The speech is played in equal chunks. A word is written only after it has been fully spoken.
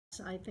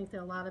I think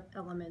there are a lot of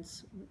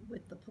elements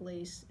with the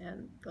police,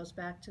 and goes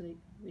back to the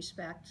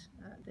respect.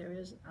 There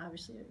is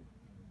obviously,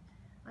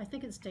 I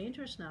think it's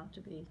dangerous now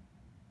to be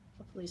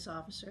a police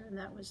officer, and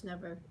that was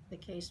never the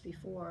case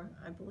before.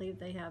 I believe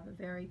they have a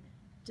very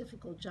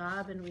difficult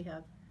job, and we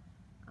have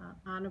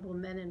honorable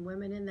men and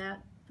women in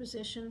that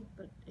position,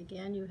 but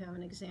again, you have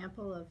an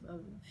example of a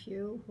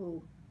few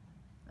who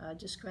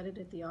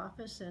discredited the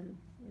office and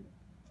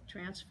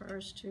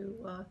transfers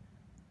to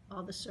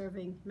all the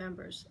serving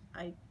members.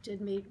 I did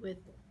meet with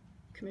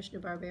Commissioner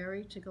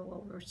Barberi to go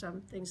over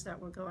some things that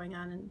were going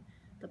on in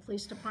the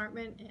police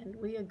department, and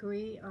we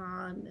agree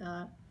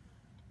on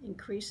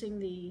increasing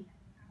the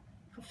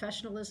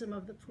professionalism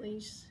of the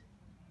police,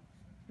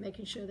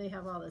 making sure they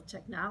have all the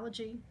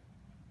technology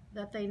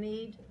that they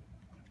need.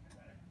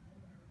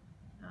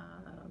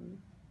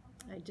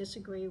 I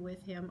disagree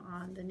with him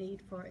on the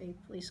need for a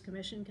police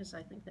commission, because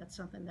I think that's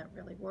something that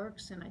really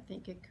works, and I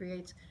think it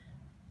creates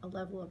a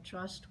level of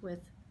trust with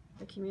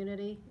the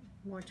community,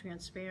 more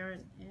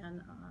transparent,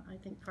 and I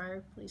think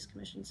prior police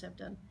commissions have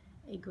done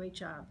a great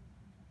job.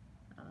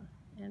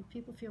 And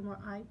people feel more,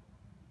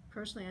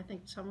 personally, I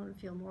think someone would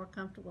feel more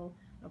comfortable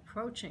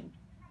approaching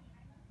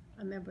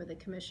a member of the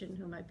commission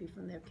who might be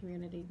from their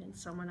community than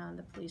someone on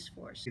the police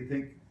force. Do you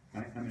think,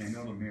 I mean, I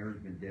know the mayor's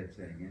been dead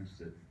set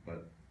against it,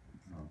 but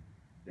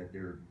that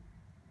there,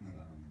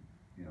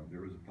 you know,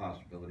 there was a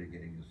possibility of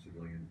getting the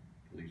civilian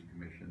police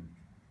commission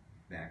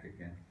back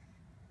again?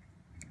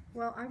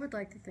 Well, I would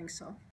like to think so.